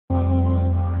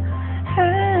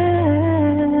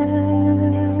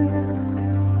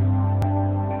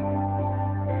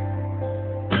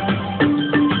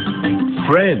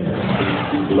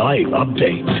live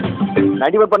update.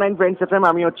 91.9 Friends FM,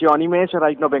 আমি হচ্ছে Animesh,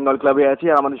 right now Bengal ক্লাবে আছি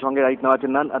আর আমাদের সঙ্গে রাইট নাও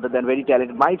আছেন নান other than very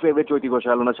talented my favourite চৈতি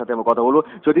ঘোষাল। ওনার সাথে আমরা কথা বলবো।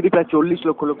 চৈতি প্রায় 40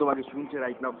 লক্ষ লোক তোমাকে শুনছে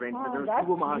রাইট নাও ফ্রেন্ডস FM।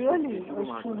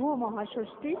 শুভ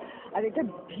মহাষষ্ঠী আর এটা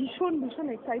ভীষণ ভীষণ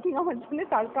এক্সাইটিং আমার জন্য,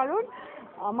 তার কারণ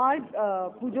আমার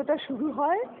পুজোটা শুরু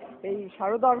হয় এই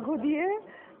শারদ অর্ঘ্য দিয়ে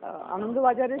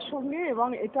আনন্দবাজারের সঙ্গে, এবং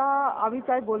এটা আমি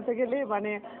প্রায় বলতে গেলে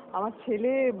মানে আমার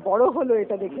ছেলে বড় হলো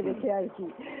এটা দেখে দেখে আর কি।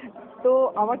 তো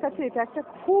আমার কাছে এটা একটা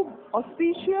খুব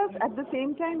auspicious at the same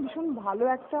time ভীষণ ভালো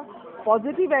একটা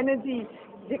পজিটিভ এনার্জি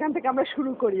যেখান থেকে আমরা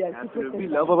শুরু করি আর কি।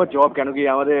 লাভ আবার জব কেন কি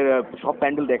আমাদের সব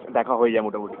প্যান্ডেল দেখা হয়ে যায়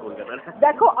মোটামুটি কলকাতার।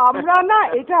 দেখো আমরা না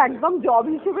এটা একদম জব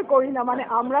হিসেবে করি না, মানে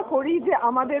আমরা করি যে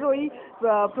আমাদের ওই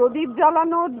প্রদীপ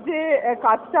জ্বালানোর যে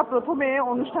কাজটা, প্রথমে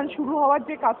অনুষ্ঠান শুরু হওয়ার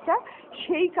যে কাজটা,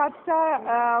 সেই কাজটা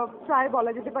প্রায়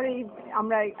বলা যেতে পারে এই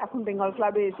আমরা এখন বেঙ্গল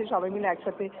ক্লাবে এসে সবাই মিলে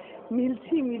একসাথে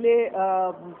মিলে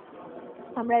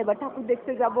আমরা এবার ঠাকুর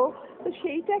দেখতে যাব। তো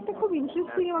সেইটা একটা খুব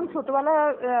ইন্টারেস্টিং এবং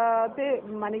ছোটবেলাতে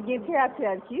মানে গেঁথে আছে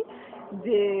আর কি,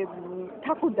 যে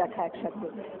ঠাকুর দেখা একসাথে,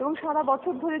 এবং সারা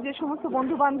বছর ধরে যে সমস্ত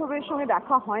বন্ধু বান্ধবের সঙ্গে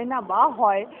দেখা হয় না বা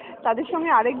হয় তাদের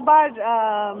সঙ্গে আরেকবার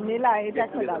মেলা, এটা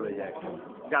একটা দারুণ।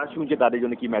 যারা শুনছে তাদের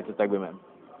জন্য কি মেসেজ থাকবে ম্যাম?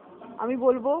 আমি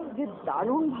বলবো যে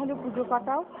দারুণ ভালো পুজো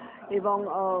কাটাও, এবং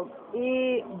এ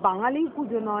বাঙালির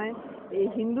পুজো নয়, এ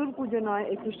হিন্দুর পুজো নয়,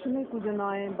 এ খ্রিস্টানের পুজো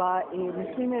নয়, বা এ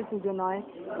মুসলিমের পুজো নয়,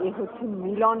 এ হচ্ছে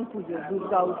মিলন পুজো,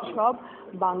 দুর্গা উৎসব,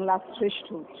 বাংলার শ্রেষ্ঠ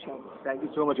উৎসব। থ্যাংক ইউ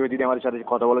সো মাচ দিদি আমাদের সাথে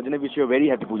কথা বলার জন্য। Wish you very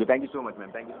happy Puja. Thank you so much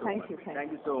ma'am. Thank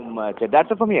you so much.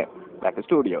 That's it from here back to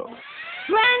studio.